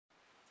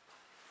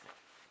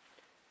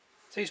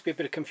Seems to be a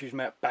bit of confusion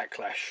about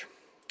backlash.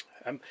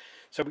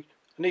 So I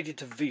needed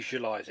to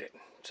visualise it.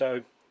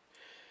 So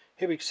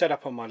here we set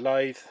up on my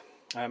lathe.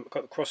 I've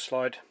got the cross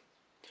slide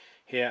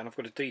here, and I've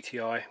got a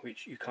DTI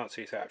which you can't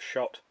see, it's out of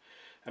shot,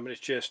 but it's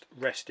just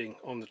resting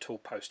on the tool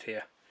post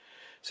here,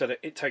 so that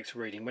it takes a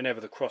reading. Whenever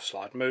the cross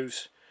slide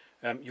moves,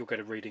 you'll get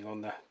a reading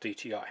on the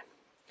DTI.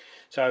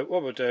 So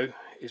what we'll do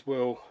is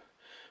we'll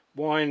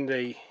wind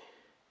the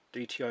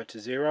DTI to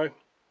 0.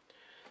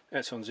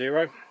 That's on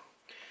 0.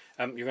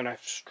 You're going to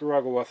have to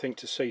struggle, I think,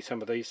 to see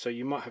some of these, so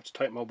you might have to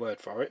take my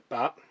word for it,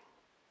 but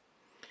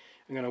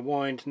I'm going to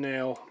wind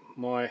now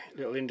my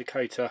little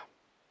indicator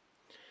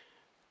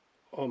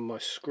on my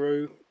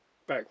screw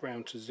back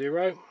round to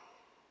 0.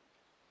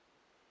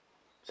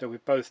 So we're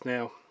both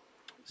now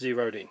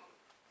zeroed in.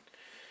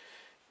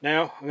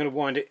 Now I'm going to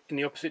wind it in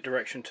the opposite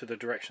direction to the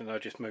direction that I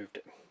just moved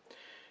it.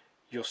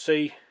 You'll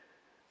see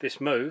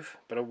this move,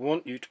 but I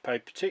want you to pay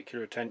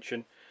particular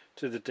attention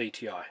to the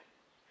DTI.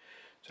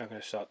 So I'm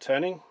going to start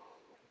turning,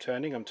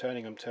 I'm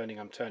turning,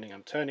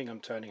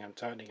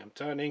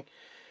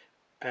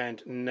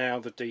 and now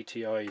the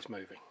DTI is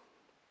moving.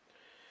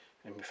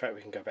 And in fact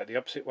we can go back the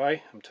opposite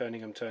way. I'm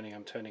turning, and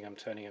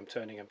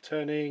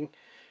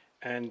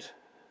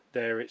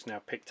there it's now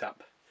picked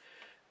up,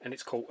 and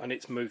it's caught, and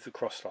it's moved the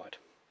cross slide,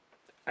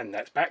 and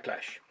that's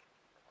backlash.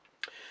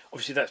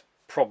 Obviously that's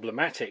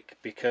problematic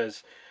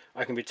because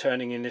I can be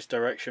turning in this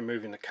direction,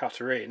 moving the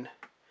cutter in,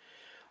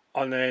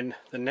 and then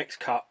the next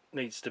cut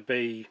needs to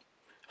be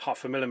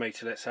 0.5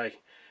 millimeter, let's say,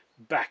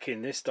 back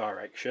in this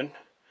direction,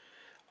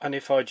 and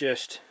if I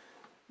just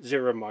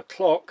zero my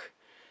clock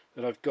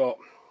that I've got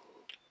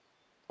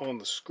on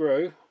the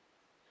screw,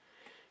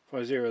 if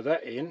I zero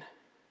that in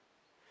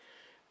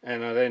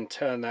and I then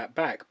turn that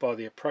back by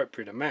the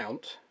appropriate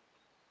amount,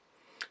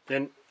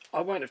 then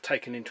I won't have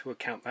taken into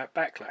account that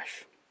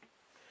backlash.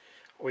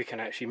 We can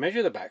actually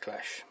measure the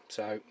backlash.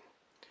 So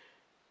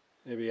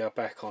there we are,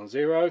 back on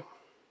 0.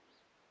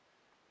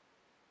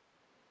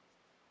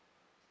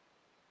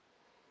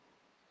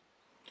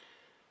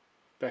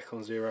 Back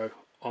on 0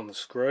 on the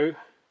screw.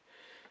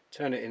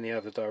 Turn it in the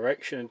other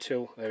direction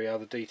until, there we are,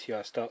 the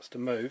DTI starts to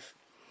move.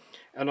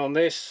 And on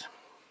this,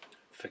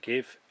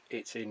 forgive,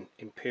 it's in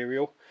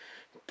imperial,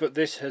 but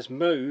this has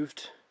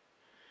moved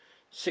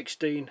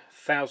 16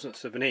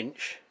 thousandths of an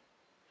inch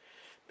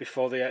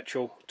before the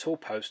actual tool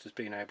post has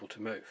been able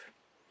to move.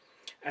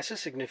 That's a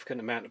significant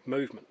amount of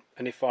movement,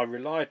 and if I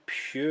relied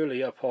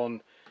purely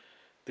upon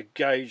the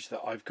gauge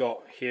that I've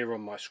got here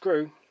on my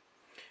screw,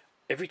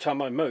 every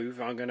time I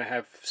move I'm going to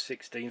have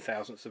 16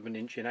 thousandths of an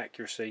inch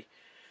inaccuracy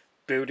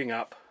building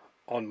up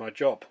on my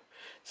job.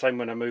 Same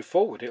when I move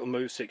forward, it'll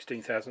move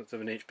 16 thousandths of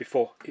an inch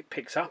before it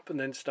picks up and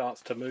then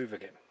starts to move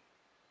again.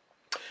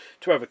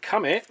 To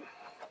overcome it,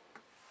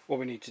 what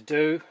we need to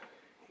do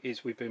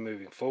is, we've been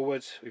moving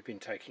forwards, we've been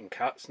taking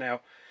cuts,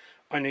 now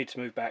I need to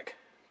move back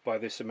by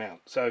this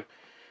amount. So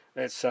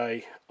let's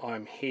say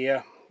I'm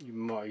here, you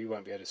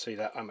won't be able to see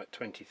that, I'm at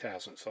 20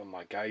 thousandths on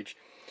my gauge.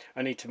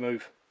 I need to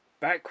move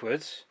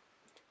backwards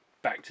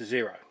back to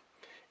 0.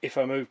 If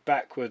I move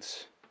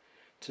backwards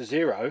to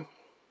 0,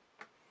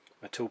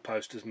 my tool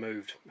post has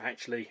moved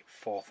actually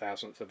 4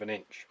 thousandths of an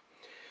inch.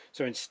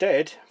 So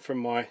instead, from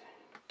my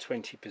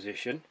 20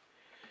 position,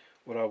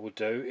 what I will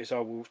do is I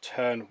will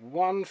turn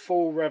one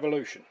full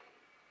revolution.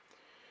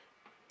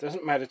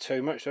 Doesn't matter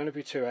too much, don't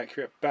be too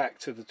accurate, back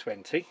to the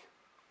 20.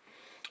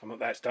 And what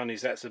that's done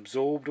is that's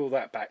absorbed all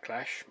that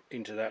backlash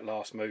into that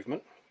last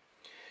movement.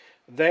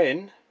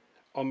 Then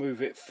I'll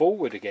move it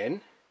forward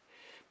again,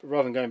 but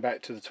rather than going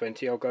back to the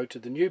 20, I'll go to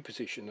the new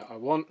position that I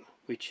want,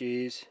 which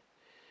is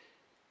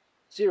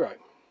 0.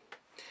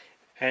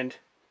 And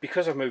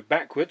because I've moved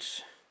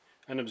backwards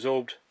and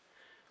absorbed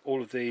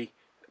all of the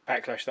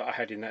backlash that I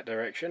had in that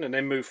direction, and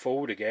then moved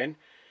forward again,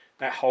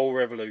 that whole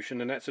revolution,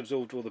 and that's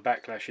absorbed all the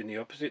backlash in the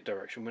opposite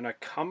direction, when I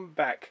come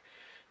back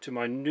to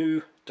my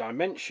new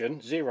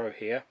dimension, 0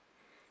 here,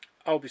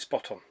 I'll be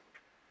spot on.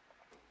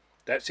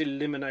 That's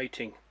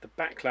eliminating the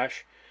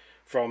backlash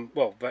from,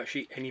 well,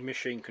 virtually any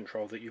machine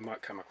control that you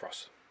might come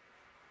across.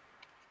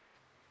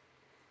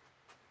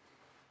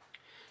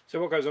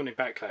 So what goes on in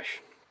backlash?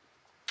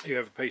 You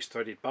have a piece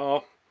threaded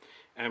bar,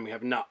 and we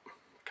have a nut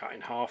cut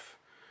in half,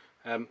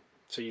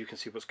 so you can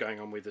see what's going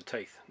on with the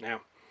teeth.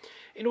 Now,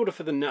 in order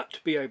for the nut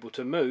to be able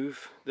to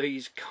move,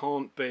 these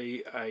can't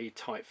be a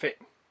tight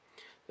fit.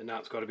 The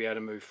nut's got to be able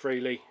to move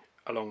freely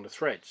along the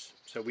threads,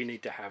 so we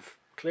need to have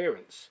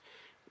clearance,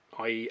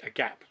 i.e. a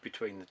gap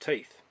between the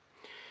teeth.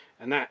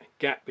 And that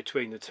gap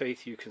between the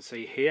teeth you can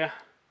see here.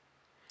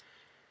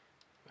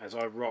 As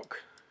I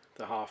rock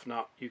the half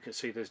nut, you can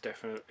see there's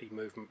definitely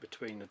movement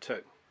between the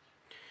two.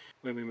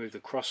 When we move the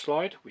cross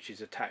slide, which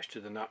is attached to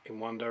the nut in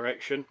one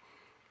direction,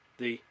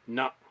 the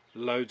nut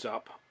loads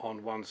up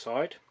on one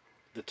side.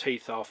 The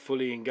teeth are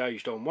fully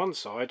engaged on one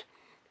side,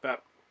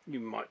 but you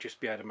might just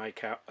be able to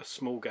make out a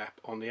small gap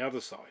on the other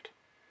side.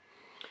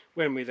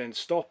 When we then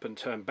stop and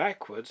turn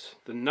backwards,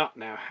 the nut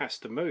now has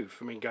to move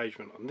from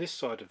engagement on this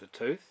side of the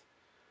tooth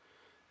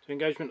to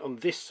engagement on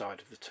this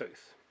side of the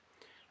tooth,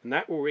 and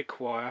that will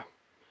require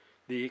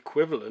the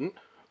equivalent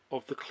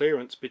of the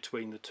clearance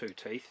between the two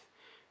teeth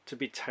to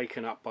be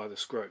taken up by the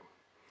screw.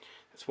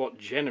 That's what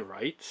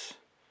generates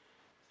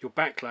your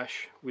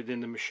backlash within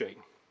the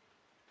machine.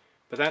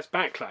 But that's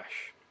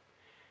backlash.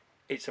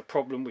 It's a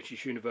problem which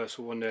is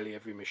universal on nearly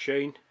every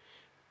machine,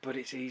 but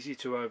it's easy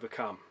to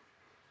overcome.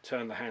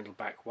 Turn the handle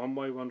back one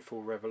way, 1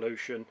 full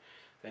revolution,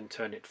 then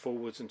turn it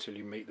forwards until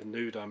you meet the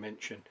new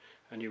dimension,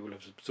 and you will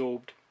have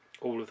absorbed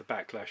all of the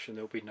backlash and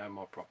there will be no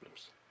more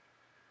problems.